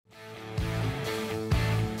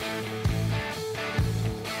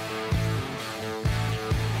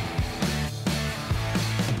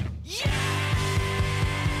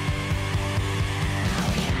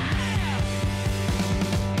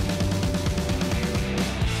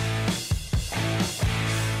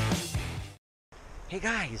Hey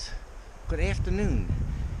guys, good afternoon.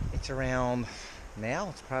 It's around now,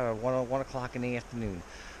 it's probably 1 o'clock in the afternoon.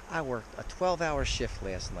 I worked a 12-hour shift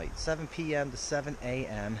last night, 7 p.m. to 7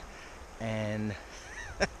 a.m., and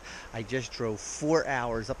I just drove 4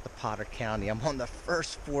 hours up to Potter County. I'm on the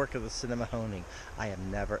first fork of the Sinnemahoning. I have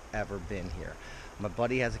never ever been here. My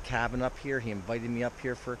buddy has a cabin up here. He invited me up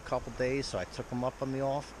here for a couple days, so I took him up on the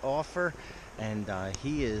offer, and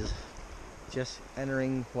he is just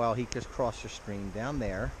entering. Well, he just crossed the stream down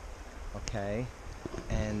there, okay,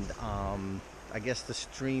 and I guess the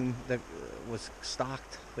stream that was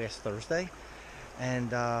stocked last Thursday, and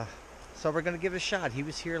so we're gonna give it a shot. He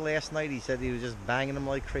was here last night. He said he was just banging them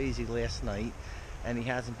like crazy last night, and he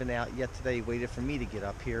hasn't been out yet today. He waited for me to get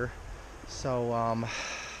up here, so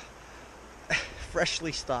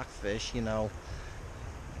freshly stocked fish, I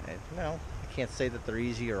can't say that they're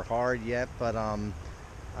easy or hard yet, but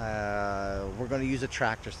we're going to use the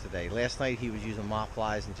tractors today. Last night he was using mop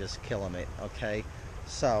flies and just killing it, okay?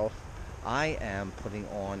 So I am putting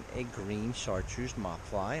on a green chartreuse mop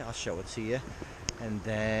fly. I'll show it to you. And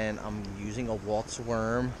then I'm using a waltz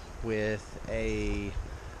worm with a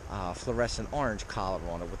fluorescent orange collar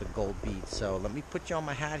on it with a gold bead. So let me put you on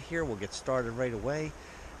my hat here. We'll get started right away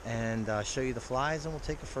and show you the flies, and we'll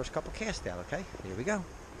take the first couple casts out, okay? Here we go.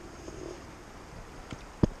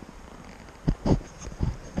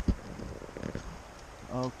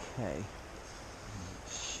 Okay.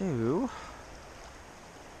 Shoo.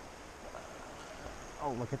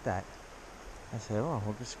 Oh, look at that. I said, oh,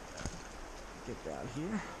 we'll just get down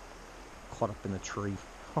here. Caught up in the tree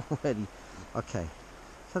already. Okay.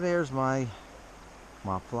 So there's my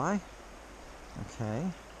mop fly. Okay.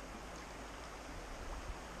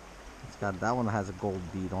 It's got, that one has a gold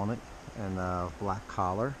bead on it and a black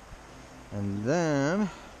collar. And then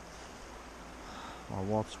our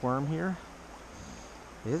waltz worm here.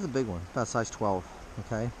 It is a big one, about size 12,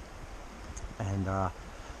 okay? And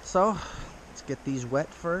so let's get these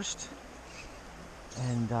wet first.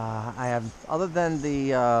 And I have, other than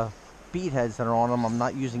the bead heads that are on them, I'm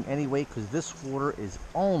not using any weight because this water is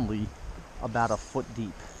only about a foot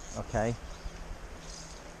deep, okay?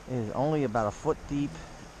 It is only about a foot deep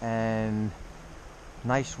and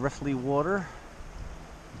nice riffly water,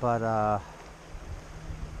 but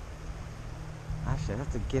actually I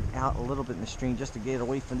have to get out a little bit in the stream just to get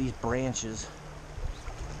away from these branches.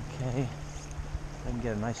 Okay, I can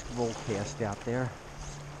get a nice roll cast out there.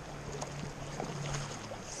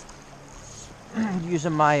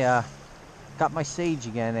 Using my, got my sage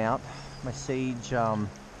again out. My sage 10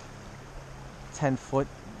 foot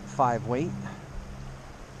 5 weight.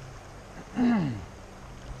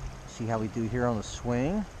 See how we do here on the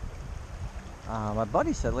swing. My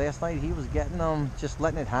buddy said last night he was getting them, just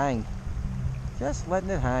letting it hang. Just letting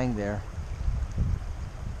it hang there.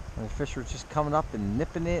 And the fish were just coming up and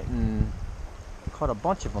nipping it, and caught a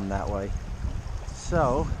bunch of them that way.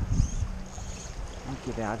 So, let me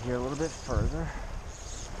get out here a little bit further.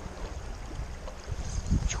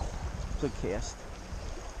 Good cast.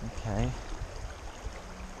 Okay.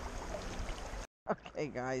 Okay,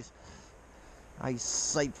 guys. I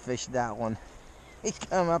sight fished that one. He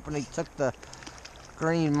came up and he took the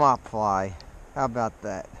green mop fly. How about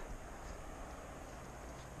that?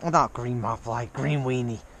 Not green mop fly, green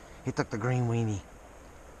weenie. He took the green weenie.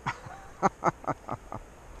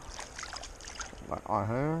 Right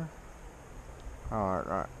here.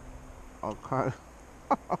 Alright. Okay.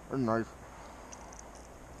 Nice.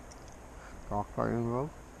 Okay,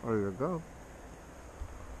 there you go.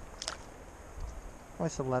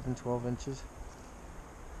 Nice 11, 12 inches.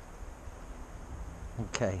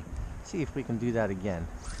 Okay. See if we can do that again.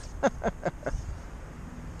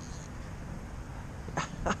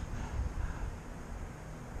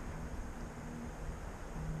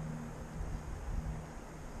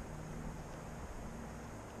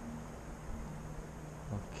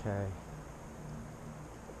 Okay.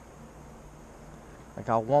 I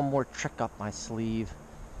got one more trick up my sleeve.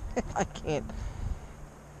 If I can't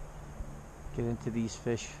get into these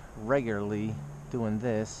fish regularly doing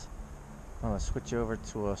this, I'm going to switch over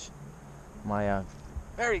to my,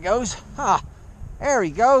 there he goes. Ah, there he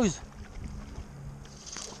goes.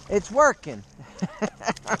 It's working.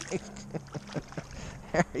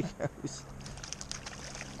 There he goes.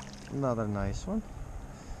 Another nice one.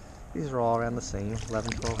 These are all around the same,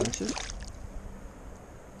 11, 12 inches.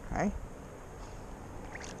 Okay.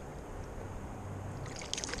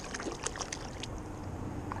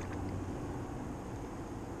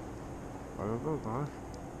 There you go, guys.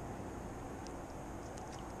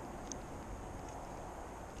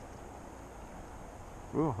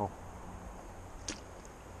 Beautiful.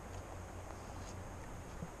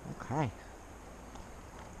 Okay.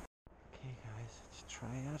 try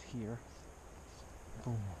out here.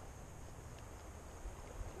 Boom.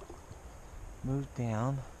 Move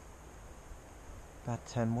down about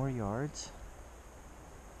 10 more yards.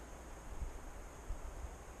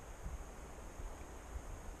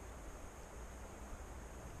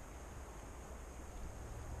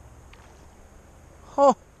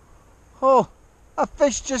 Oh, oh, a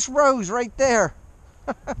fish just rose right there.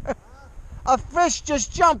 A fish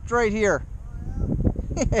just jumped right here.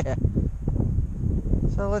 Yeah.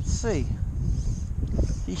 So let's see.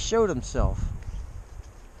 He showed himself.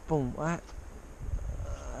 Boom.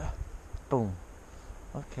 Boom.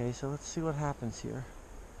 Okay, so let's see what happens here.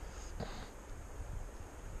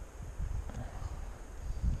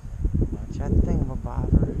 Watch that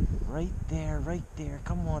thingamabobber. Right there, right there.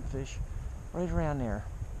 Come on, fish. Right around there.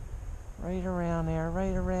 Right around there,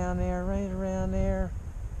 right around there, right around there.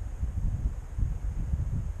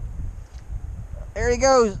 There he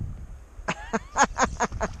goes.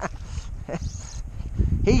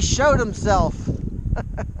 He showed himself.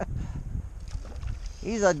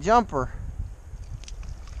 He's a jumper.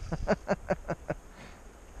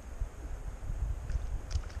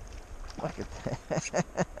 Look at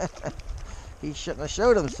that. He shouldn't have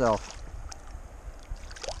showed himself.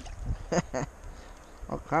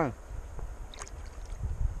 Okay.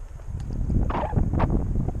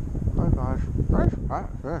 Oh gosh, nice fat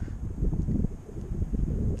fish.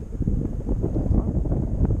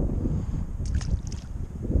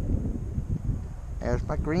 There's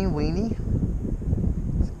my green weenie.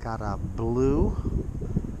 It's got a blue,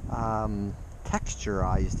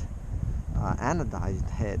 texturized, anodized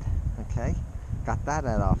head. Okay, got that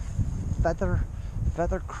at a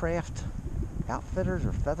Feathercraft Outfitters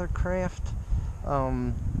or Feathercraft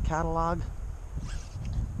catalog.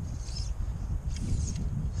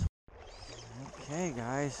 Okay,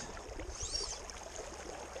 guys,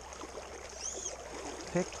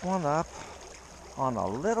 picked one up on a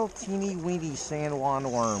little teeny weeny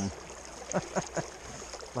sandworm worm.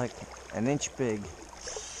 Like an inch big.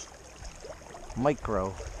 A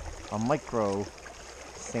micro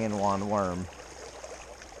sandworm worm.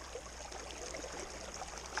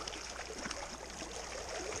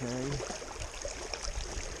 Okay,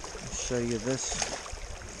 I'll show you this.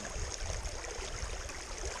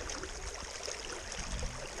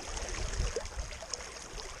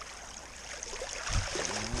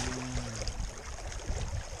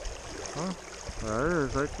 There it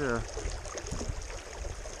is, right there.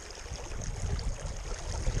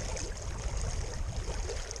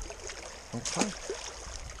 Okay.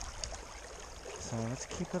 So let's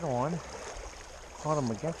keep it on. Caught him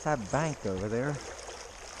against that bank over there.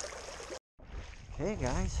 Okay,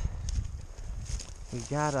 guys. We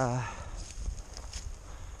got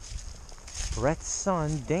Brett's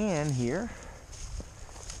son, Dan, here.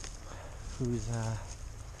 Who's,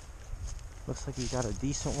 looks like he got a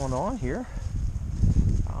decent one on here.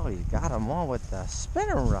 Oh, he's got him on with the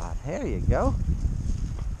spinner rod. There you go.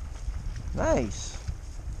 Nice.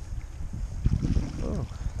 Oh,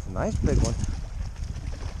 it's a nice big one.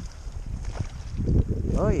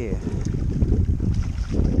 Oh yeah.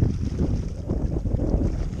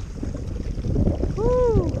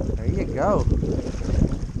 Woo! There you go.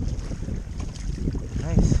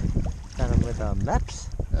 Nice. Got him with a Meps.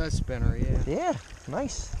 A spinner, yeah. Yeah,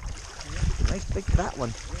 nice. Yeah. Nice big fat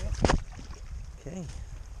one. Yeah. Okay.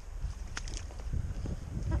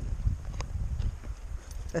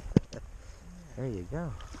 There you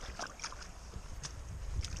go.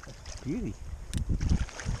 Beauty.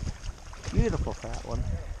 Beautiful fat one.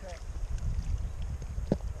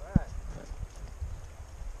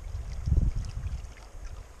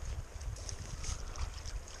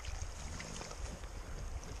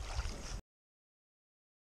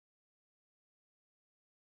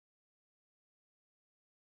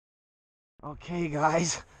 Okay,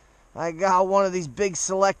 guys, I got one of these big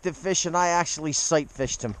selective fish and I actually sight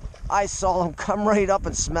fished him. I saw him come right up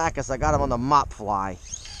and smack us. I got him on the mop fly.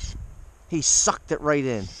 He sucked it right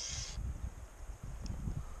in.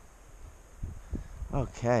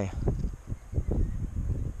 Okay.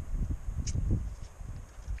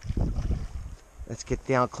 Let's get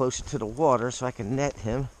down closer to the water so I can net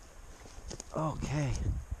him. Okay.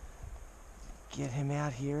 Get him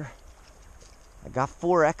out here. I got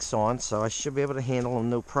 4X on, so I should be able to handle him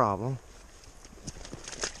no problem.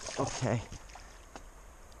 Okay.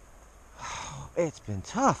 It's been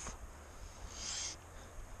tough.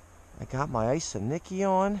 I got my Ice and Nicky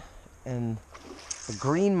on and a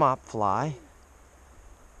green mop fly.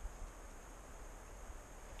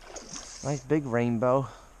 Nice big rainbow.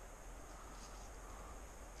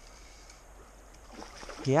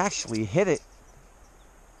 He actually hit it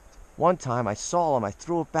One time I saw him, I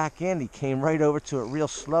threw it back in, he came right over to it real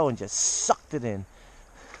slow and just sucked it in.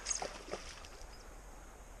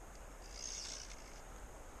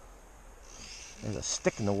 There's a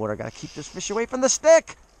stick in the water. Gotta keep this fish away from the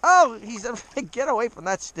stick. Oh, he's get away from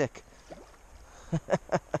that stick.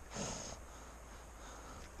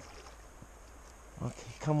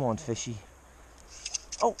 Okay, come on, fishy.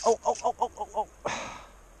 Oh, oh, oh, oh, oh, oh, oh.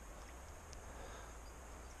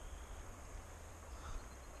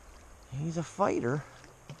 He's a fighter.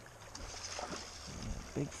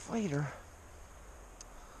 Big fighter.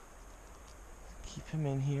 Keep him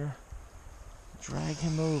in here. Drag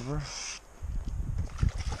him over.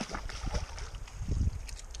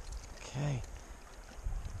 Okay.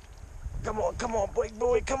 Come on, big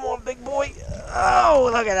boy. Come on, big boy. Oh,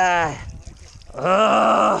 look at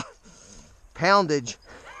that. Poundage.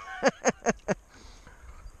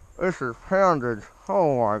 This is poundage.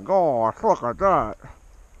 Oh my gosh, look at that.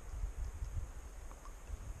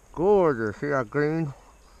 Gorgeous. See that green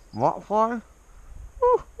mott fly?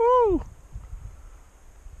 Woo-hoo.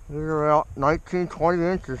 These are about 19, 20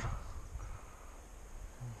 inches.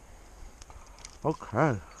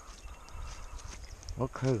 Okay.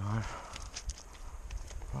 Okay, guys.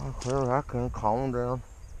 I'll clear that can calm down.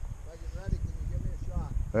 When you're ready, can you give me a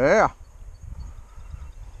shot? Yeah.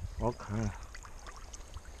 Okay.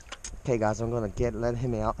 Okay, guys, I'm gonna let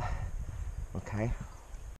him out. Okay.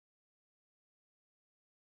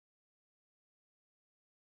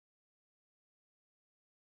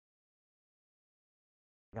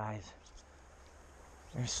 Guys,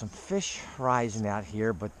 there's some fish rising out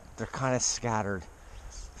here, but they're kind of scattered.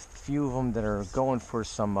 A few of them that are going for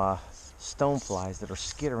some stoneflies that are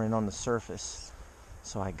skittering on the surface.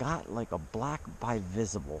 So I got like a black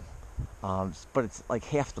bivisible, but it's like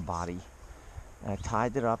half the body. And I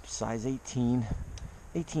tied it up, size 18,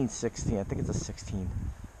 16. I think it's a 16.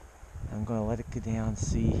 I'm gonna let it go down and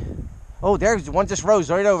see. Oh, there's one just rose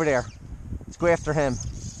right over there. Let's go after him.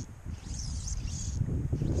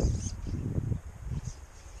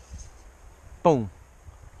 Boom.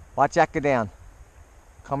 Watch that go down.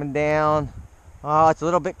 Coming down. Oh, it's a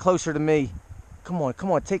little bit closer to me. Come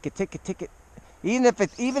on, take it. Even if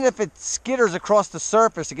it skitters across the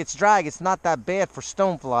surface, it gets dragged, it's not that bad for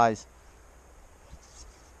stoneflies.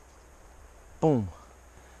 Boom.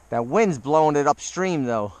 That wind's blowing it upstream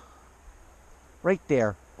though. Right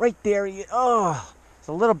there. Oh, it's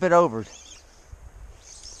a little bit over.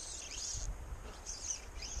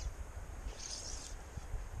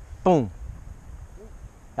 Boom.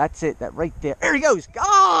 That's it, that right there. There he goes.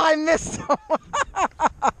 Oh, I missed him.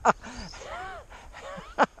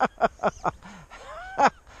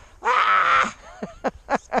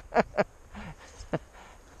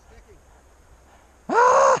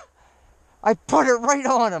 I put it right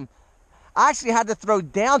on him. I actually had to throw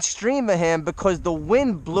downstream of him because the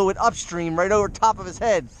wind blew it upstream right over top of his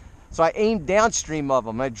head. So I aimed downstream of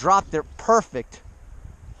him. I dropped it perfect.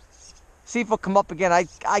 See if he'll come up again. I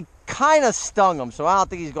kind of stung him, so I don't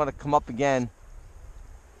think he's going to come up again.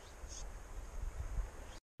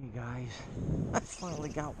 Hey guys, I finally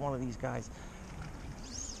got one of these guys.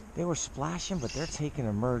 They were splashing, but they're taking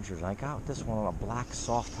emergers. I got this one on a black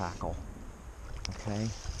soft tackle. Okay,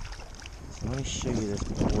 so let me show you this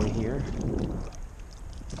boy here.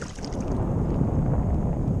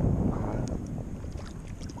 Okay.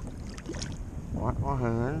 Wipe my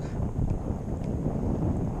hands.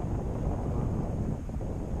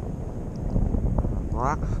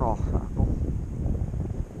 Black soft tackle.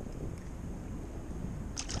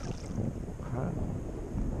 Okay.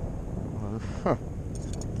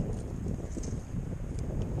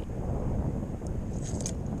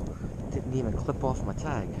 Didn't even clip off my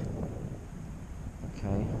tag.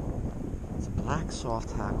 Okay. It's a black soft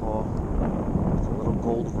tackle with a little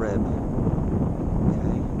gold rib.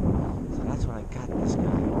 Okay. So that's what I got this guy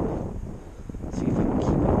on. Let's see if I can keep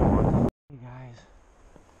it on. Hey guys.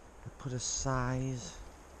 I put a size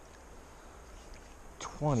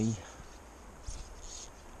 20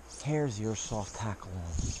 hare's ear soft tackle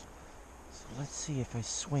on. So let's see if I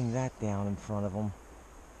swing that down in front of them.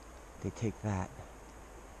 They take that.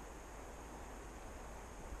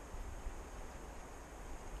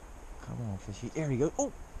 Come on, fishy. There he goes.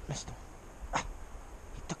 Oh, missed him. Ah,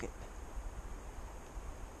 he took it.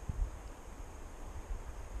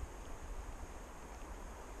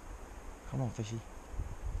 Come on, fishy.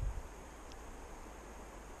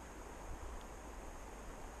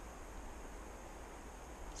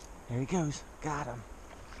 There he goes. Got him.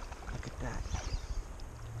 Look at that.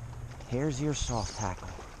 Hare's ear soft tackle.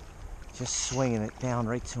 Just swinging it down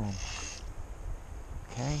right to him.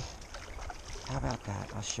 Okay. How about that?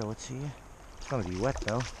 I'll show it to you. It's going to be wet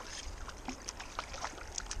though.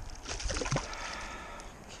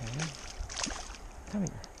 Come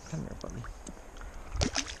here. Come here, buddy.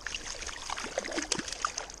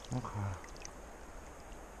 Okay.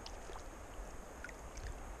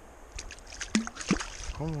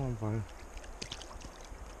 Come on, buddy.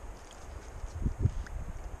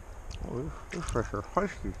 Oh, this fish are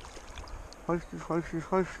feisty. Feisty, feisty,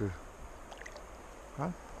 feisty.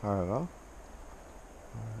 Okay, there we go.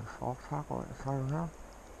 There's a soft tackle right inside of now.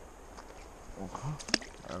 Okay,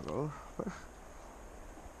 there goes fish.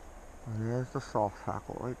 And there's the soft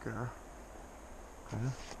tackle right there.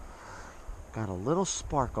 Okay. Got a little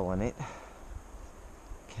sparkle in it.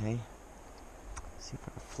 Okay. See if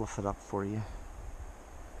I can fluff it up for you.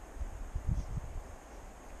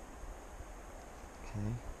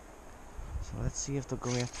 Okay. So let's see if they'll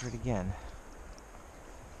go after it again.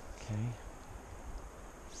 Okay.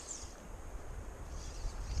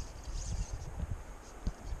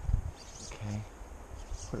 Okay.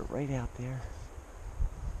 Put it right out there.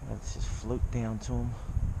 Let's just float down to him.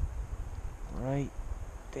 Right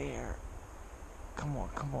there. Come on,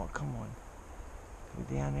 come on, come on. Go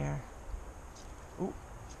down there. Oh,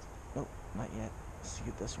 nope, not yet. Let's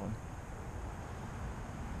get this one.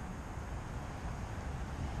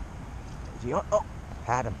 Is he on? Oh,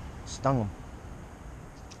 had him. Stung him.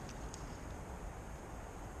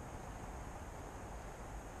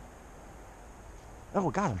 Oh,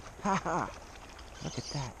 got him. Ha ha. Look at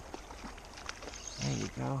that. There you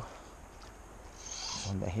go.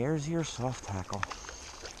 On the hare's ear soft tackle.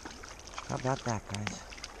 How about that, guys?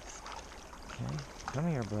 Okay, come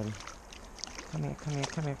here, buddy. Come here, come here,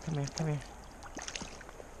 come here, come here, come here.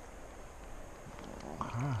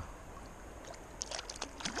 Huh.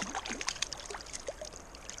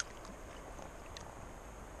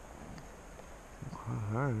 Okay,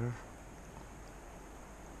 there it is.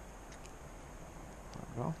 There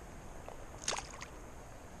we go.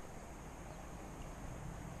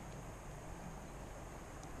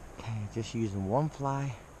 Okay, just using one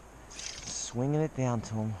fly, swinging it down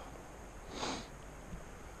to him.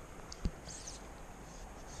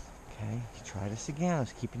 Okay, try this again. I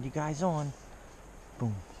was keeping you guys on.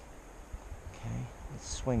 Boom. Okay, let's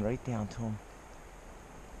swing right down to him.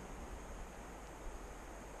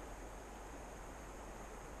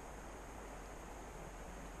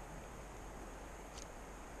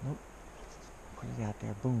 Nope. Put it out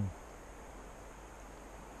there. Boom.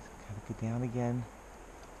 Gotta go down again.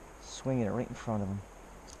 Swinging it right in front of him.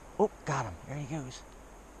 Oh, got him. There he goes.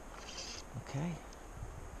 Okay.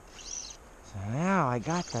 So now I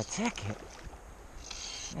got the ticket.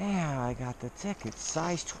 Now I got the ticket.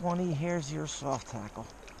 Size 20 hare's ear soft tackle.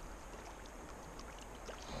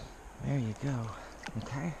 There you go.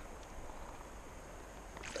 Okay.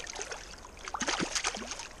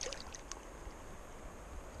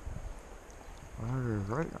 That is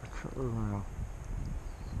right. Now.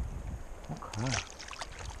 Okay.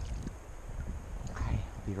 Okay,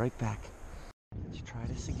 I'll be right back. Let's try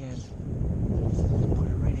this again. Let's put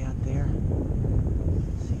it right out there.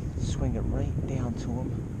 See, swing it right down to him.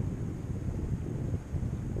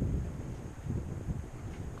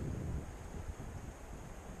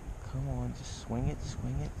 Come on, just swing it,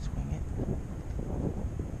 swing it, swing it.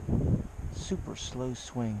 Super slow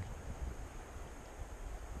swing.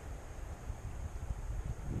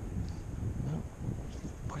 Nope.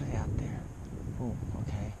 Put it out there. Boom,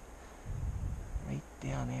 okay. Right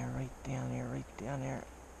down there, right down there, right down there.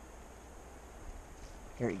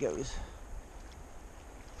 Here he goes.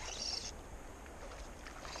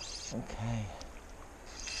 Okay.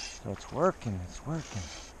 So it's working, it's working.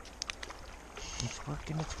 It's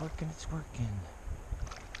working, it's working, it's working.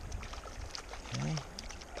 Okay.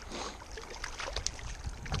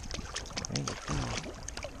 There you go.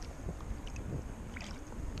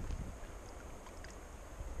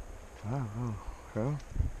 Oh, okay.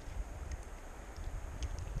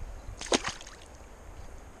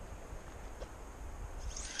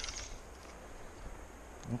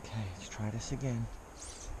 Okay, let's try this again.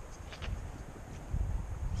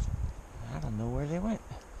 I don't know where they went.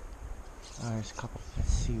 Oh, there's a couple.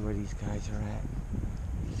 Let's see where these guys are at.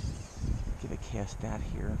 Give a cast out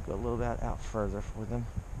here. Go a little bit out further for them.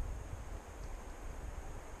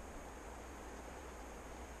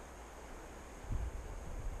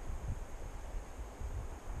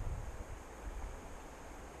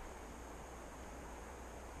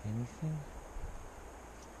 Anything?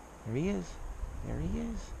 There he is. There he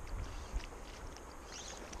is.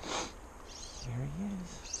 There he is.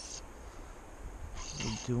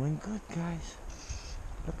 You're doing good, guys.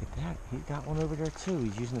 Look at that. He got one over there too.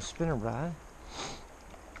 He's using a spinner rod.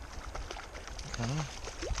 Okay.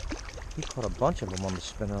 He caught a bunch of them on the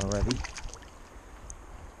spinner already.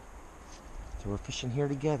 So we're fishing here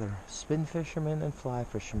together. Spin fishermen and fly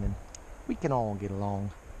fishermen. We can all get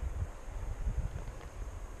along.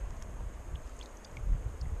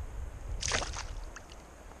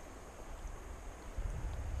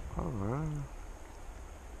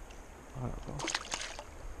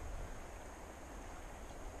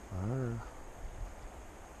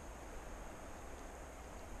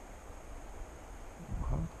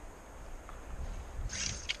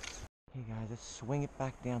 Hey guys, let's swing it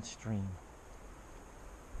back downstream.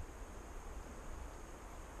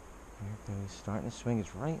 There it goes, starting to swing.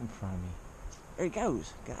 It's right in front of me. There he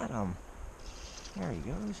goes. Got him. There he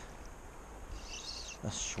goes.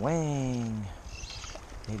 A swing.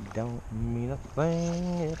 It don't mean a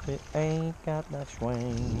thing if it ain't got that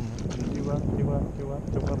swing. Do up, do up, do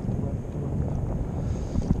up, do up, do up, do up.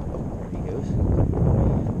 Oh, there he goes.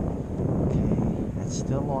 Okay, that's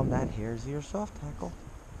still on that hare's ear soft tackle.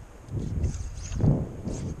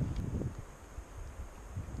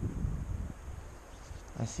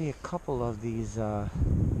 I see a couple of these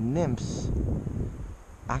nymphs.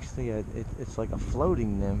 Actually, it's like a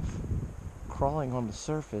floating nymph crawling on the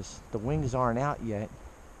surface. The wings aren't out yet.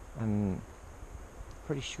 I'm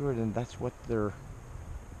pretty sure that that's what they're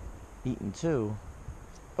eating too.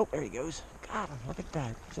 Oh, there he goes. Got him. Look at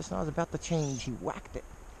that. Just when I was about to change, he whacked it.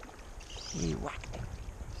 He whacked it.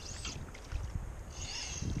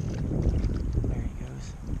 There he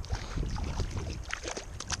goes.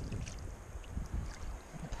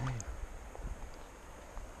 Okay.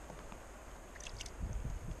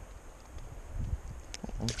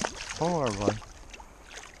 Hold on, everyone.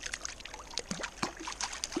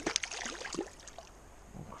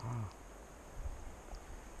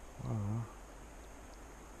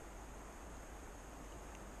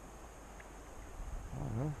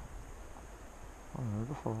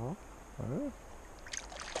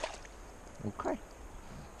 Okay.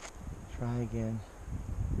 Try again.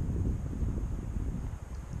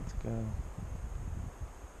 Let's go.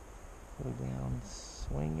 Go down,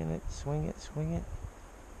 swinging it, swing it, swing it.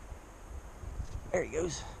 There he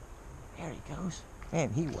goes. There he goes. Man,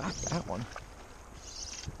 he whacked that one.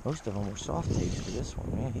 Most of them were soft tapes for this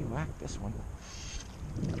one. Man, he whacked this one.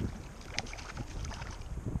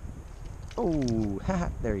 Oh, haha,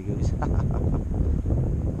 there he goes.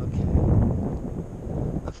 Okay.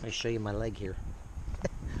 Let me show you my leg here.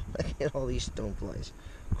 Look at all these stoneflies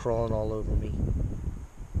crawling all over me.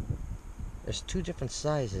 There's two different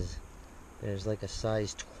sizes. There's like a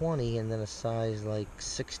size 20 and then a size like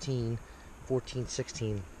 16, 14,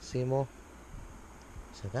 16. See them all?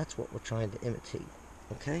 So that's what we're trying to imitate.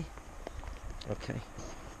 Okay? Okay.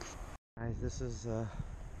 Guys, this is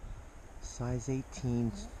size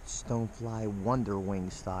 18 stonefly Wonder Wing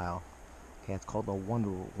style. Okay, it's called a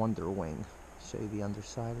Wonder Wing. Show you the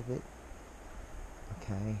underside of it.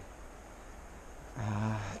 Okay.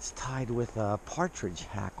 It's tied with a partridge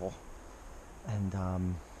hackle. And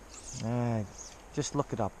just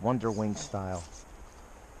look it up, Wonder Wing style.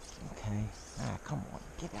 Okay. Come on,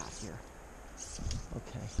 get out here.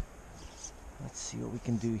 Okay. Let's see what we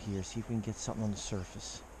can do here. See if we can get something on the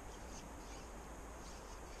surface.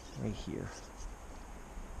 Right here.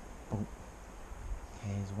 Oh.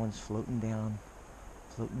 Okay, there's one's floating down.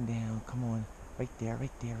 Floating down. Come on. Right there,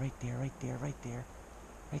 right there, right there, right there, right there.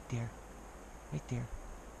 Right there. Right there.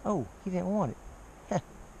 Oh, he didn't want it.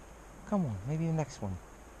 Come on, maybe the next one.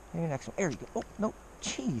 Maybe the next one. There you go. Oh, no.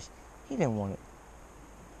 Jeez. He didn't want it.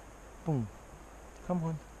 Boom. Come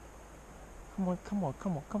on. Come on, come on,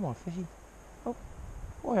 come on, come on, fishy. Oh,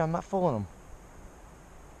 boy, I'm not fooling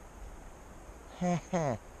him.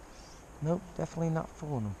 Nope, definitely not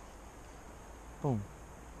fooling him. Boom.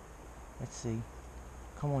 Let's see.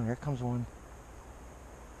 Come on, here comes one.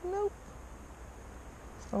 Nope.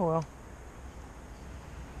 Oh well.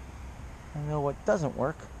 I know what doesn't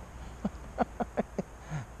work.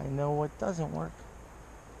 I know what doesn't work.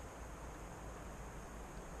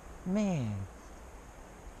 Man.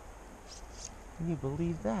 Can you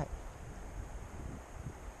believe that?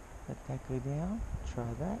 Let that go down.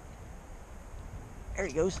 Try that. There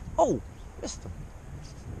he goes. Oh! Missed him.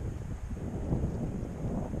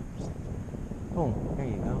 Boom. There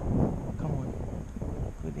you go. Come on.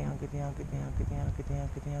 Go down, go down, go down, go down, go down,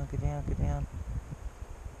 go down, go down, go down.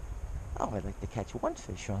 Oh, I'd like to catch one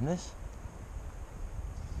fish on this.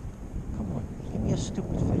 Come on. Give me a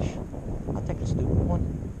stupid fish. I'll take a stupid one.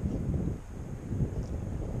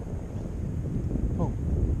 Boom.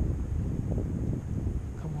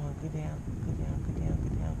 Come on, go down, go down, go down, go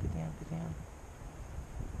down, go down, go down.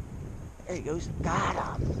 There he goes. Got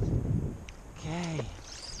him. Okay.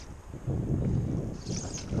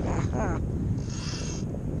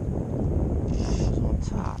 He's on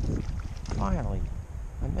top. Fine.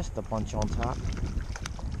 Missed a bunch on top.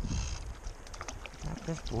 Got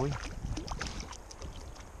this boy.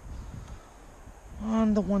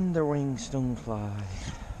 On the Wonder Wing stonefly.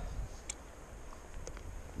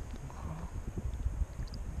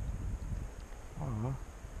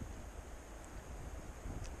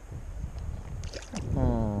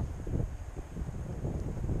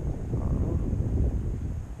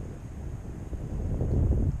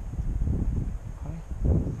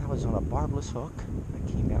 That was on a barbless hook. That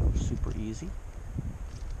came out super easy.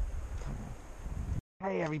 Come on.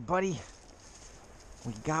 Hey everybody.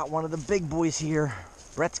 We got one of the big boys here.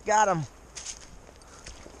 Brett's got him.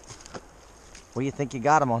 What do you think you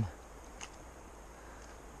got him on?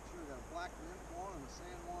 Sure, got a black nymph one and a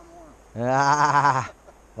San Juan worm. Ah,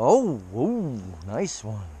 oh, nice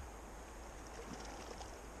one.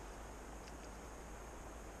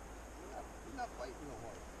 He's not fighting real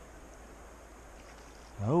hard.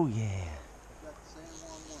 Oh yeah. Got the San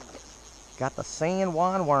Juan worm. Got the San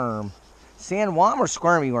Juan worm. San Juan or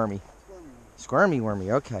squirmy wormy? Squirmy Squirmy worm.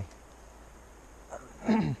 wormy, okay.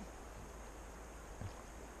 Okay,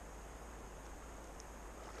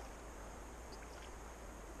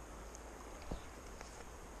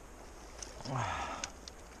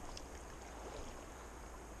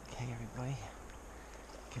 everybody.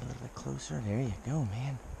 Get a little bit closer. There you go,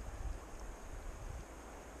 man.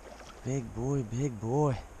 Big boy, big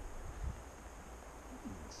boy.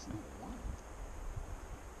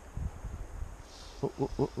 Oh, oh,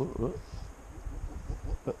 oh, oh, oh.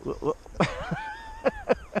 Oh, oh, oh.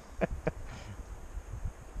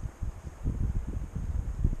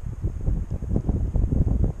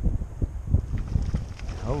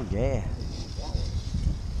 Oh yeah.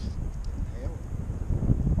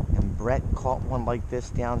 And Brett caught one like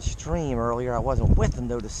this downstream earlier. I wasn't with him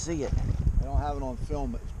though to see it. I don't have it on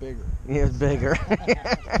film, but it's bigger. Yeah, it's bigger.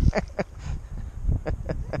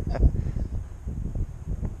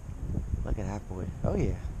 Look at that boy. Oh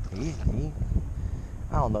yeah. He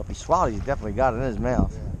I don't know if he swallowed. He definitely got it in his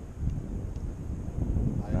mouth.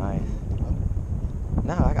 Yeah. Nice.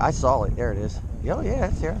 No, I saw it. There it is. Oh yeah,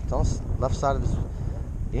 it's here. It's on the left side of his.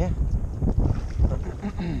 Yeah.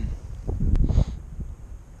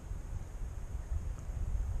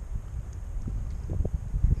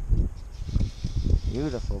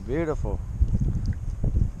 Beautiful, beautiful.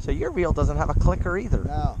 So your reel doesn't have a clicker either.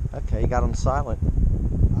 No. Okay, you got them silent.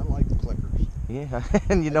 I like the clickers. Yeah,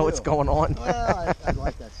 and you know what's going on. Well, I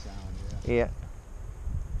like that sound, yeah. Yeah.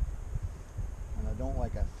 And I don't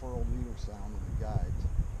like that furled leader sound in the guides.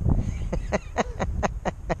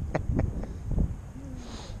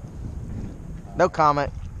 No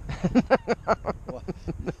comment. What?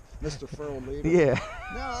 Mr. Furled leader? Yeah.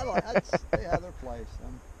 No, I like they have their place.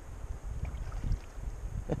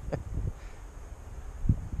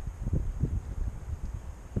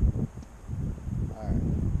 Alright.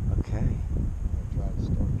 Okay. I'm gonna try to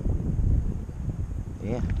start.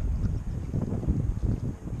 Yeah.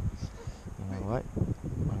 You know what?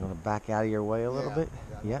 I'm gonna back out of your way a little bit.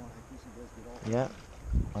 Yep. Yep.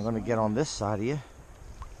 I'm gonna get on this side of you.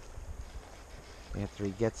 After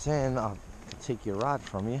he gets in, I'll take your rod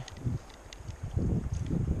from you.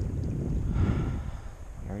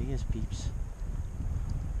 There he is, peeps.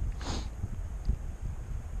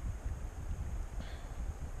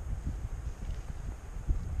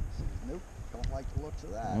 Nope, don't like the looks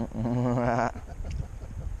of that.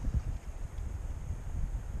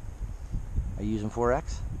 Are you using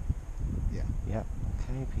 4X? Yeah. Yep.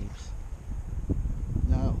 Okay, peeps.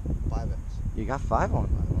 No, 5X. You got 5 on.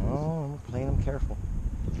 Oh, I'm playing them careful.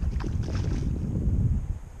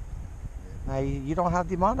 Now, you don't have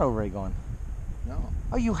the mono rig on. No.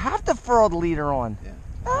 Oh, you have the furled leader on. Yeah.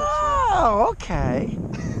 Oh, okay.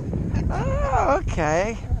 Oh,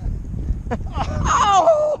 okay.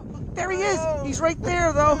 Oh, there he is. He's right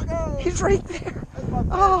there, though. He's right there.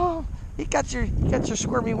 Oh, he got your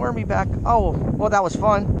squirmy wormy back. Oh, well, that was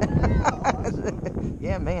fun.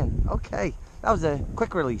 Yeah, man. Okay, that was a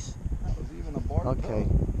quick release. That was even a bar. Okay,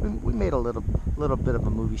 we made a little bit of a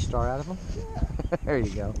movie star out of him. Yeah. There you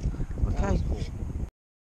go. Okay. Cool.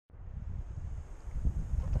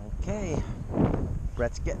 Okay.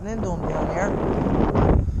 Brett's getting into him down there.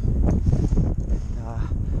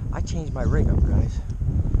 I changed my rig up, guys.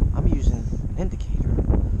 I'm using an indicator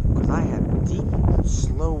because I have deep,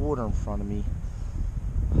 slow water in front of me.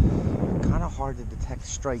 Kind of hard to detect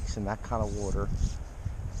strikes in that kind of water.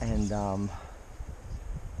 And so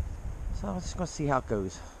I'm just going to see how it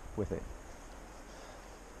goes with it.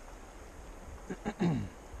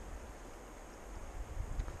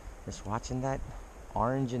 Just watching that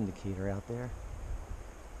orange indicator out there.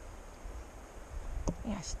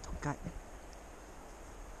 Yeah, I still got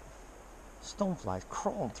Stoneflies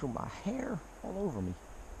crawling through my hair, all over me.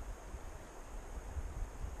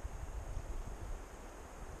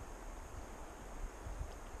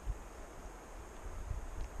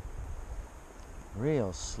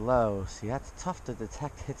 Real slow. See, that's tough to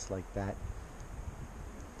detect hits like that.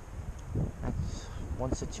 That's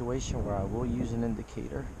one situation where I will use an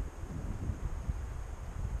indicator.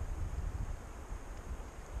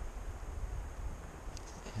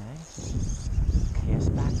 Okay.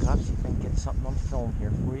 Cast back up, see if I can get something on film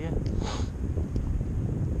here for you.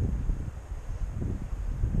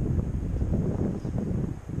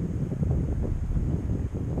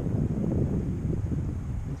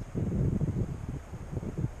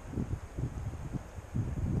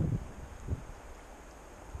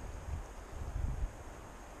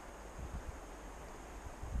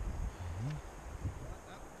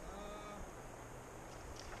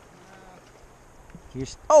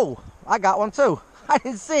 Here's, oh, I got one too. I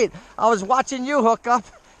didn't see it. I was watching you hook up.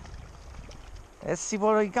 Let's see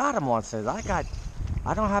what I got him on. Says I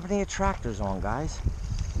don't have any attractors on, guys.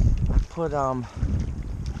 I put the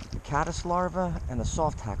caddis larva and the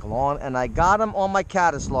soft tackle on, and I got him on my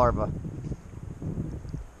caddis larva.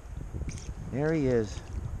 There he is.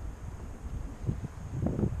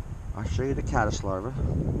 I'll show you the caddis larva.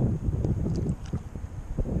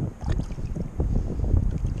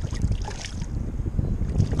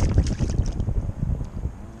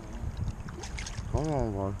 Come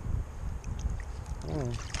on, boy. Come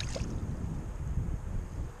on.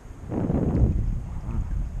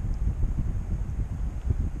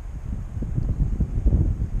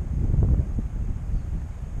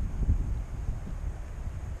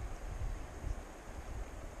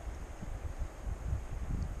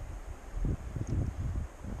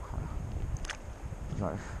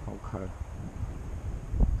 Okay.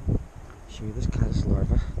 Show you this caddis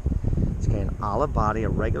larva. It's got an olive body, a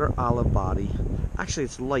regular olive body. Actually,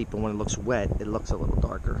 it's light, but when it looks wet, it looks a little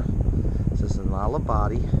darker. So this is an olive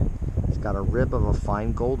body. It's got a rib of a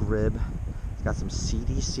fine gold rib. It's got some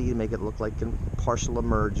CDC to make it look like a partial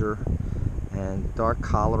emerger, and dark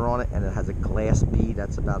collar on it, and it has a glass bead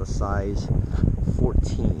that's about a size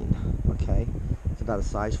 14. Okay, it's about a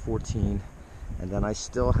size 14. And then I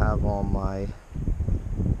still have on my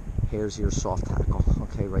hare's ear soft tackle.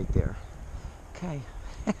 Okay, right there. Okay.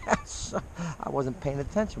 So, I wasn't paying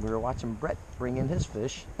attention. We were watching Brett bring in his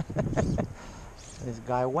fish. This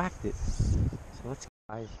guy whacked it. So let's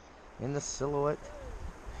guys in the silhouette.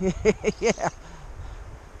 Yeah.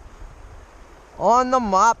 On the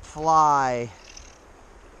mop fly.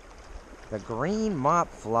 The green mop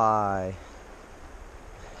fly.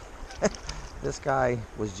 This guy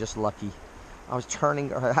was just lucky. I was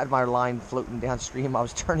turning, I had my line floating downstream. I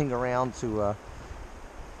was turning around to,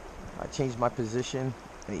 I changed my position,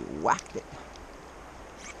 and he whacked it.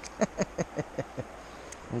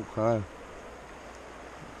 Okay.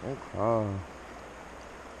 Okay.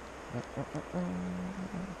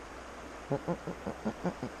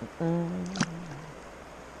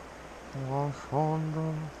 Wash on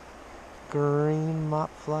the green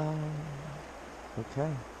mop fly.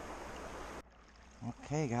 Okay.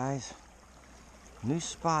 Okay, guys. New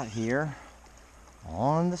spot here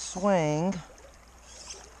on the swing,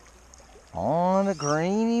 on the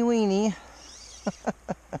greeny weeny.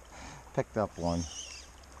 Picked up one.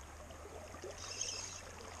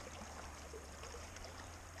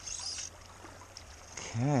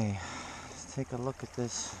 Okay, let's take a look at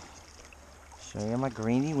this. Show you my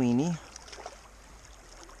greeny weeny.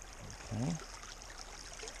 Okay.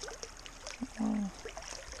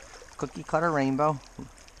 Cookie cutter rainbow,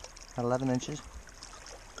 11 inches.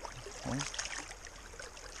 Okay.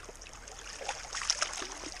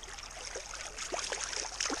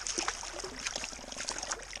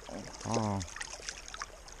 Oh.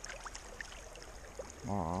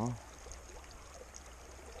 Oh.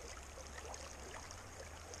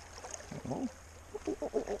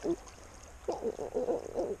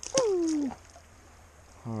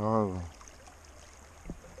 Oh.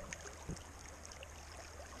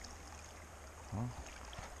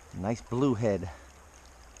 Nice blue head.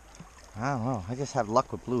 I don't know. I just have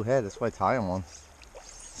luck with blue head. That's why I tie them on.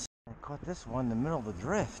 I caught this one in the middle of the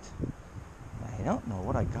drift. I don't know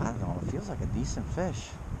what I got it on. It feels like a decent fish.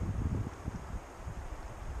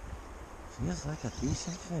 Feels like a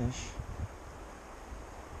decent fish.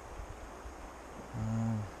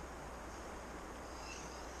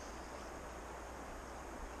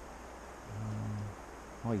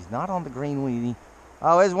 Oh, he's not on the green weenie.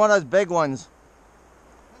 Oh, it's one of those big ones.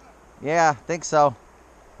 Yeah, I think so.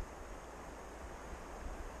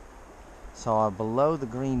 So below the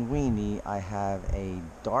green weenie, I have a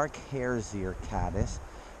dark hare's ear caddis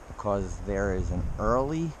because there is an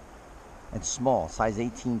early and small, size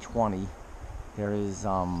 18-20. There is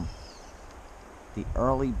the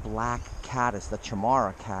early black caddis, the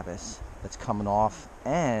Chamara caddis, that's coming off,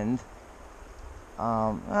 and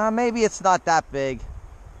maybe it's not that big.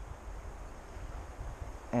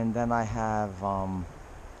 And then I have a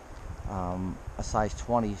size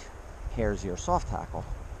 20 hare's ear soft tackle.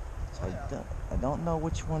 So I don't know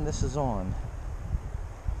which one this is on.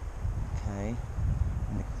 Okay,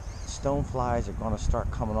 and the stone flies are going to start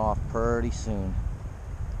coming off pretty soon.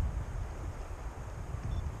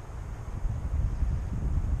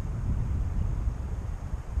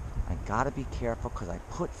 I gotta be careful because I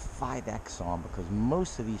put 5X on, because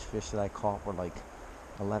most of these fish that I caught were like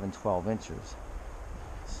 11, 12 inches.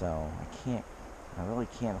 So I really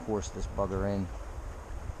can't horse this bugger in.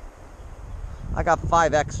 I got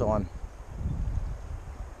 5X on.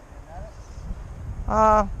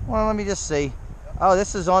 Well, let me just see. Oh,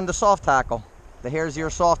 this is on the soft tackle, the hare's ear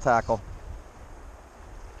soft tackle.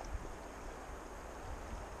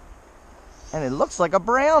 And it looks like a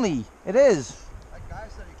brownie. It is. That guy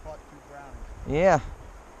said he caught 2 brownies. Yeah.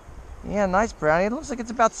 Yeah, nice brownie. It looks like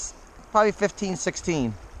it's about probably 15,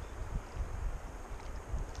 16.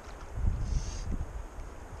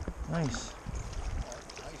 Nice.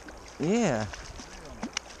 Yeah.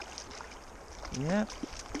 Yeah.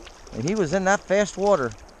 And he was in that fast water.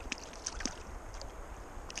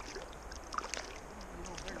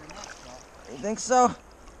 You think so?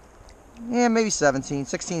 Yeah, maybe 17,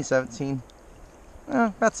 16, 17.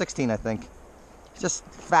 About 16, I think. Just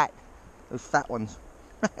fat. Those fat ones.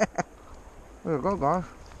 There you go, guys.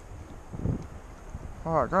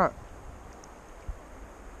 All right, that.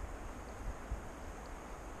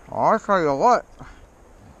 I'll tell you what.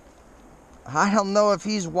 I don't know if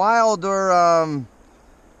he's wild or,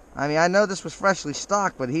 I mean, I know this was freshly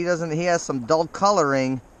stocked, but he has some dull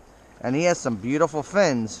coloring, and he has some beautiful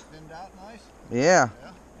fins. Thinned out nice? Yeah,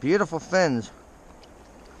 beautiful fins.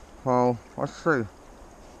 So, let's see.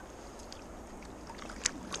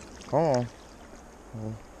 Come on.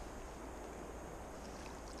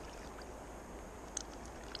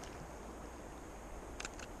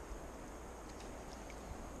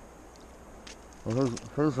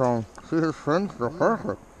 See his fins? They're perfect.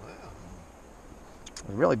 Wow.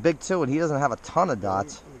 They're really big too, and he doesn't have a ton of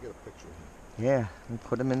dots. Let me get a picture here. Yeah, let me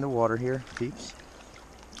put him in the water here, peeps.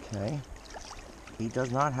 Okay. He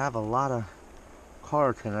does not have a lot of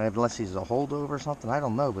color tonight, unless he's a holdover or something. I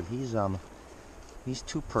don't know, but he's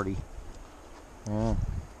too pretty. Yeah.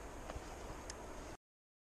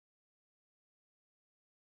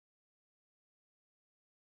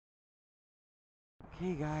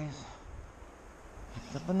 Okay, guys.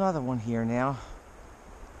 Picked up another one here now.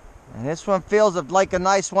 And this one feels like a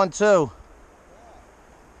nice one too.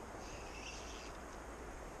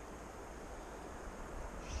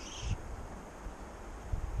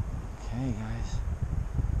 Okay, guys.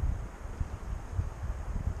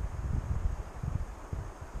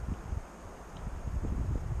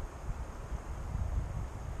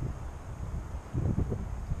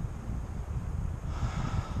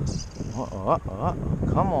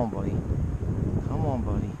 Come on, buddy. Come on,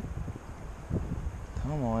 buddy.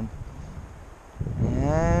 Come on.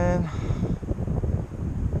 And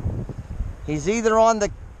he's either on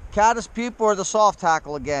the caddis pupa or the soft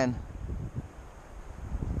tackle again.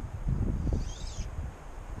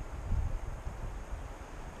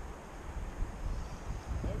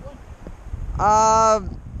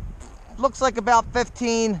 Looks like about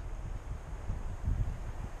 15.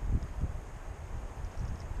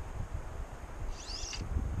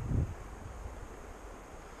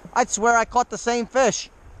 I'd swear I caught the same fish.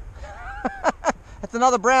 That's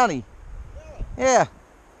another brownie. Yeah.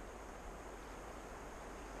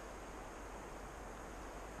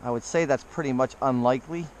 I would say that's pretty much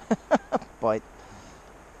unlikely, but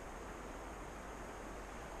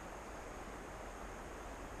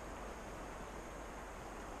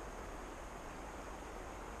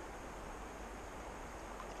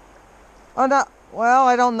oh no, well,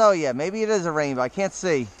 I don't know yet. Maybe it is a rainbow. I can't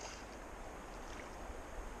see.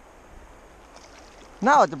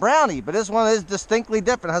 No, it's a brownie, but this one is distinctly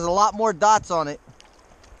different. It has a lot more dots on it.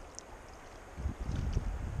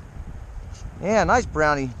 Yeah, nice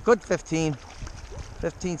brownie. Good 15.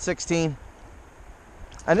 15, 16.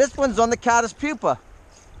 And this one's on the caddis pupa.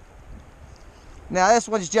 Now, this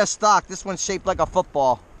one's just stock. This one's shaped like a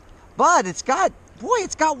football. But it's got, boy,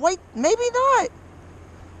 it's got white, maybe not.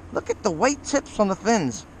 Look at the white tips on the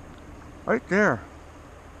fins. Right there.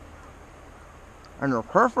 And they're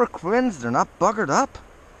perfect fins. They're not buggered up.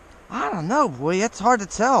 I don't know, boy. It's hard to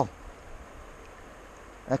tell.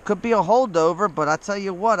 That could be a holdover, but I tell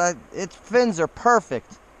you what, its fins are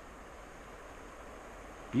perfect.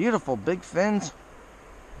 Beautiful big fins.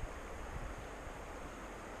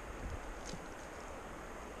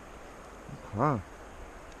 Wow.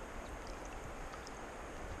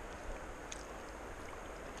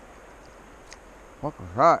 Look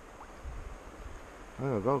at that.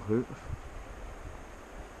 There you go, Pete.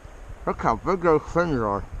 Look how big those fins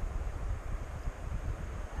are.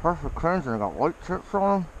 Perfect fins, and they got white tips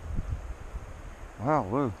on them. Wow,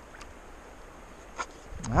 woo.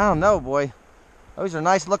 I don't know, boy. Those are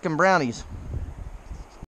nice looking brownies.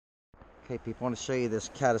 Okay, people, I want to show you this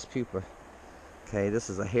caddis pupa. Okay, this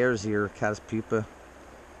is a hare's ear caddis pupa.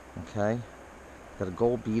 Okay, got a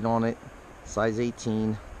gold bead on it, size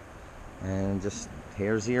 18, and just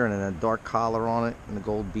hare's ear and then a dark collar on it and a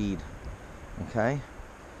gold bead. Okay,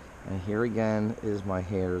 and here again is my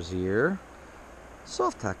hare's ear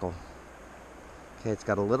soft tackle. Okay, it's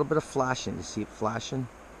got a little bit of flashing. You see it flashing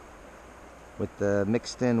with the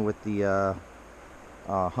mixed in with the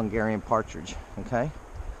Hungarian partridge. Okay,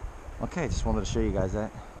 okay, just wanted to show you guys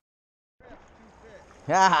that.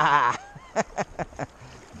 Yeah.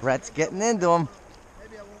 Brett's getting into them.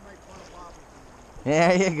 Maybe I won't make fun of Bobby.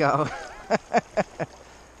 There you go.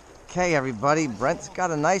 Okay, everybody, Brent's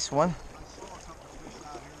got a nice one. I saw a couple of fish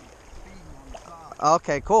out here feeding on the side.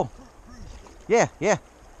 Okay, cool. Yeah, yeah.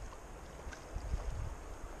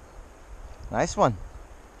 Nice one.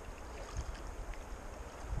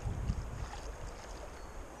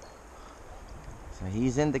 So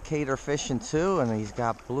he's indicator fishing too, and he's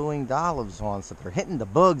got blue-winged olives on, so they're hitting the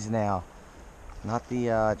bugs now, not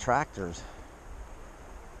the tractors.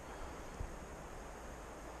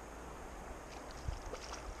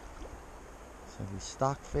 So we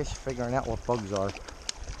stock fish, figuring out what bugs are.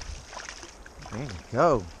 There you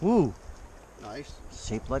go. Woo! Nice.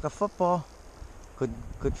 Shaped like a football.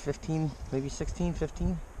 Good 15, maybe 16,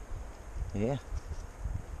 15. Yeah.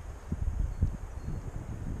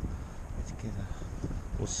 Let's get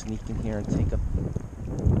we'll sneak in here and take a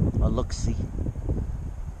look-see.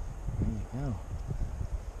 There you go.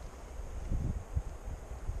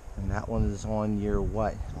 And that one is on your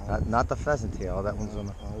what? Not the pheasant tail. That one's on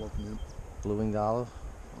the olive nymph. blue-winged olive.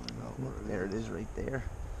 Find out where There it is, right there.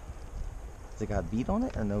 Has it got a bead on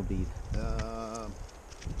it or no bead?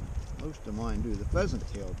 Most of mine do. The pheasant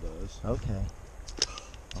tail does. Okay.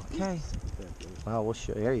 Okay. Well, we'll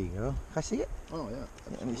show. There you go. Can I see it? Oh yeah.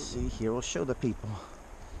 Let me see here. We'll show the people.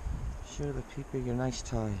 Show the people your nice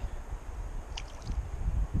tie.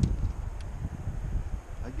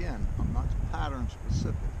 Again, I'm not pattern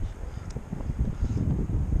specific. So.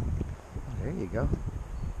 Oh, there you go.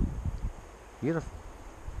 Beautiful.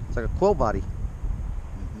 It's like a quill body.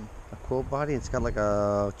 Mm-hmm. A quill body. It's got like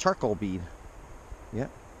a charcoal bead. Yep.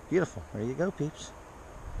 Beautiful. There you go, peeps.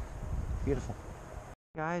 Beautiful.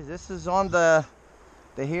 Guys, this is on the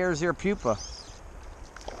hare's ear pupa.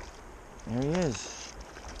 There he is.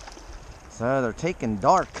 So they're taking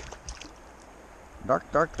dark.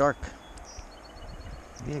 Dark, dark, dark.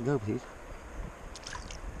 There you go, peeps.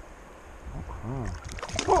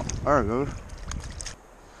 Oh, there it goes.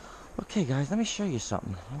 Okay, guys, let me show you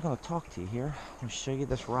something. I'm going to talk to you here. I'm going to show you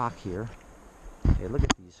this rock here. Okay, look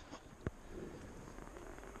at these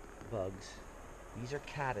bugs. These are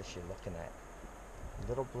caddis you're looking at.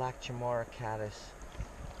 Little black chamara caddis.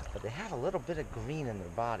 But they have a little bit of green in their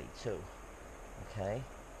body, too. Okay?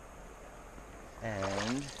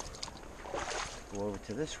 And go over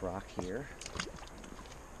to this rock here.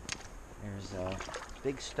 There's a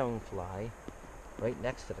big stonefly right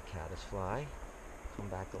next to the caddisfly. Come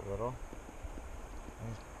back a little.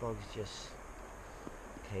 These bugs just...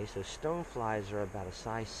 Okay, so stoneflies are about a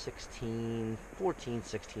size 16, 14,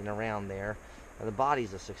 16, around there. Now the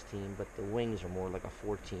body's a 16, but the wings are more like a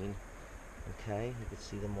 14. Okay, you can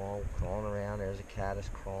see them all crawling around. There's a caddis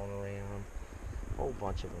crawling around. A whole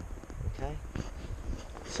bunch of them. Okay?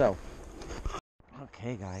 So,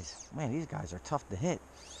 okay guys. Man, these guys are tough to hit.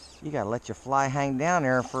 You gotta let your fly hang down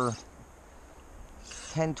there for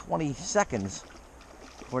 10, 20 seconds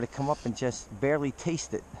before they come up and just barely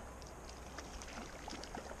taste it.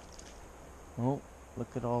 Oh,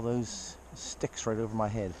 look at all those sticks right over my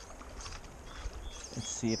head. Let's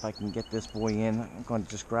see if I can get this boy in. I'm going to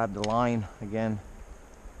just grab the line again.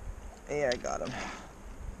 Yeah, I got him.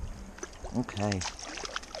 Okay.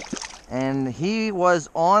 And he was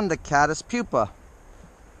on the caddis pupa.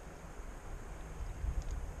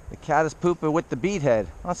 The caddis pupa with the bead head.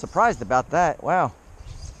 I'm surprised about that. Wow.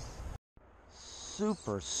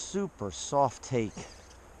 Super, super soft take.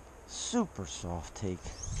 Super soft take.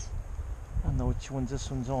 I don't know which ones this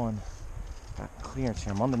one's on. Got clearance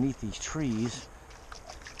here. I'm underneath these trees.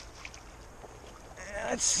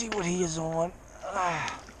 Let's see what he is on.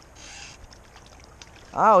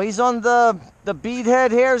 Oh, he's on the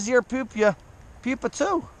beadhead hare's ear pupa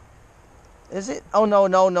too. Is it? Oh, no,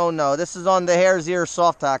 no, no, no. This is on the hare's ear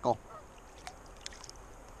soft tackle.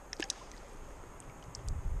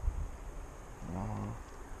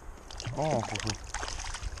 Oh.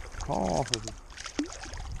 Oh.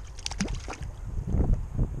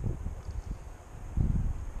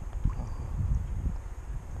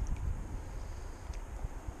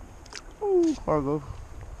 Ooh, cargo.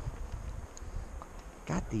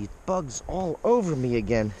 Got these bugs all over me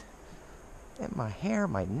again. And my hair,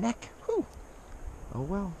 my neck. Whew. Oh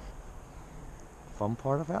well. Fun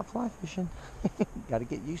part about fly fishing. Gotta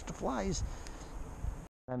get used to flies.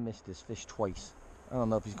 I missed this fish twice. I don't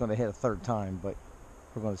know if he's gonna hit a third time, but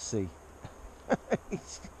we're gonna see.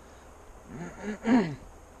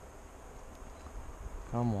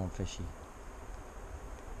 Come on, fishy.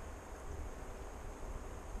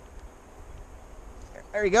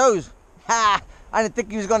 There he goes. Ha! I didn't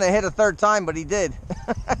think he was going to hit a third time, but he did.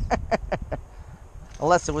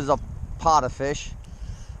 Unless it was a pot of fish.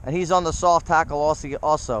 And he's on the soft tackle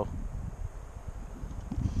also.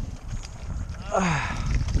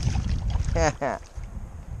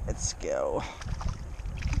 Let's go.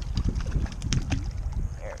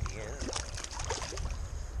 There he is.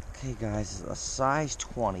 Okay, guys, a size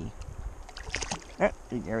 20.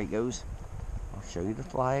 There he goes. I'll show you the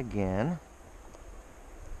fly again.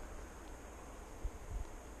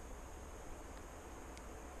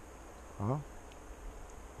 Oh,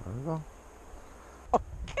 there we go. Oh,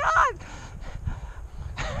 God!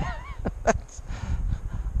 That's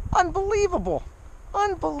unbelievable.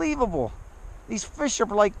 Unbelievable. These fish are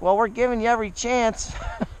like, well, we're giving you every chance.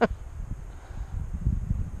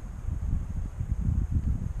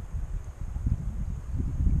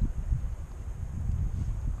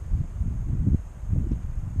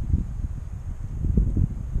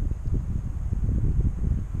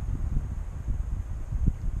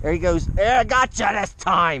 There he goes. There, I got you this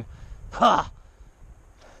time. Huh.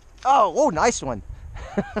 Oh, nice one.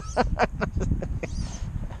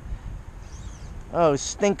 Oh,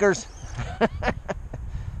 stinkers.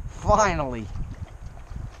 Finally.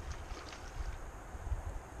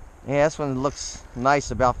 Yeah, this one looks nice,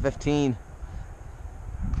 about 15.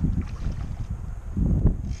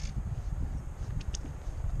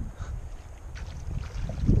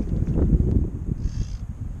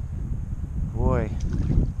 Boy.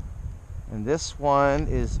 And this one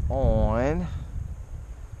is on,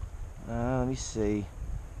 let me see,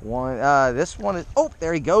 this one is, oh,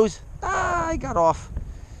 there he goes. He got off.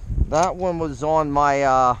 That one was on my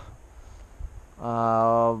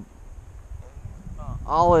olive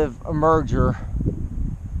emerger.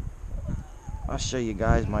 I'll show you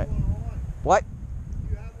guys my, what?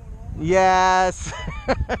 Yes.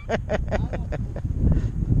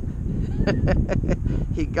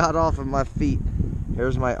 He got off of my feet.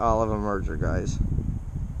 Here's my olive emerger, guys.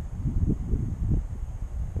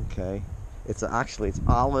 Okay, it's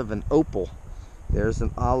olive and opal. There's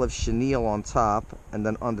an olive chenille on top, and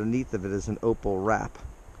then underneath of it is an opal wrap.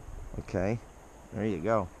 Okay, there you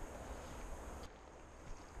go.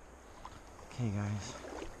 Okay, guys,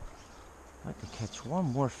 I'd like to catch one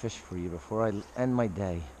more fish for you before I end my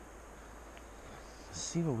day. Let's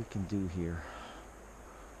see what we can do here.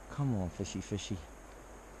 Come on, fishy, fishy.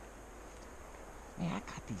 Man, I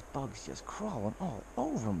got these bugs just crawling all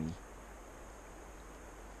over me.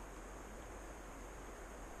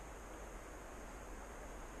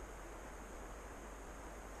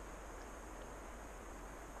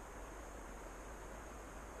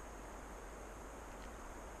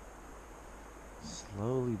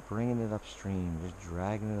 Slowly bringing it upstream, just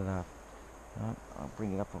dragging it up. I'll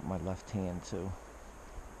bring it up with my left hand too.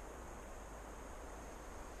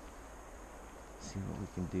 See what we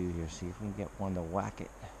can do here. See if we can get one to whack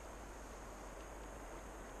it.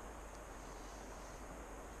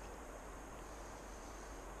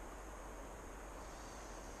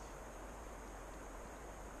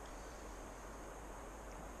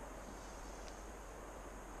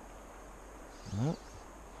 Nope.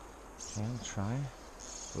 Okay, I'll try.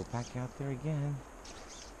 Go back out there again.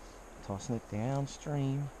 Tossing it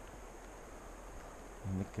downstream.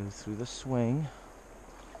 And it goes through the swing.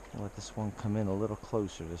 I'll let this one come in a little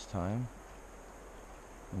closer this time.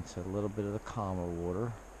 Into a little bit of the calmer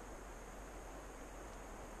water.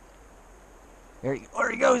 There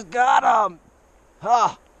he goes. Got him!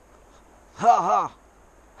 Ha! Ha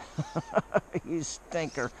ha! You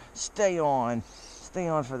stinker. Stay on. Stay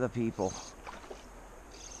on for the people.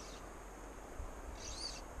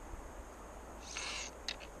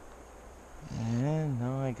 And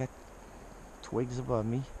now I got twigs above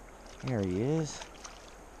me. There he is.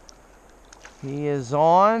 He is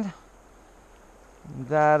on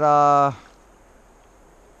that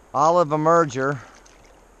olive emerger.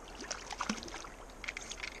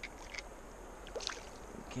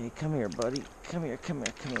 Okay, come here, buddy. Come here, come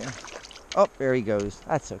here, come here. Oh, there he goes.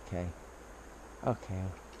 That's okay. Okay.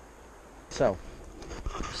 So,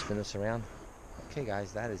 spin this around. Okay,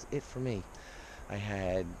 guys, that is it for me. I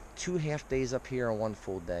had 2 half days up here and 1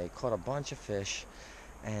 full day. Caught a bunch of fish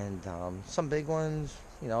and some big ones,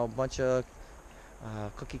 you know, a bunch of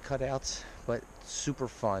cookie cutouts, but super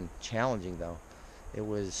fun. Challenging, though. It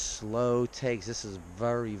was slow takes. This is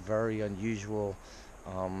very, very unusual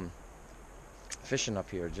fishing up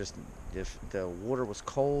here. Just if the water was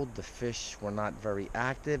cold, the fish were not very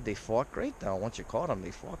active. They fought great, though. Once you caught them,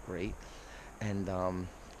 they fought great. And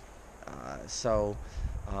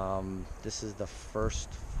this is the first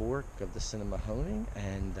fork of the Sinnemahoning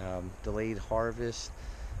and delayed harvest,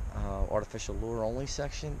 artificial lure only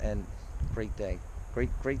section, and great day.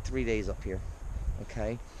 Great 3 days up here.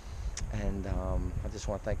 Okay. And I just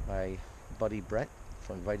want to thank my buddy Brett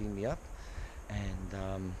for inviting me up. And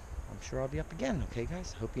I'm sure I'll be up again. Okay,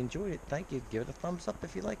 guys? Hope you enjoyed it. Thank you. Give it a thumbs up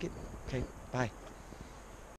if you like it. Okay, bye.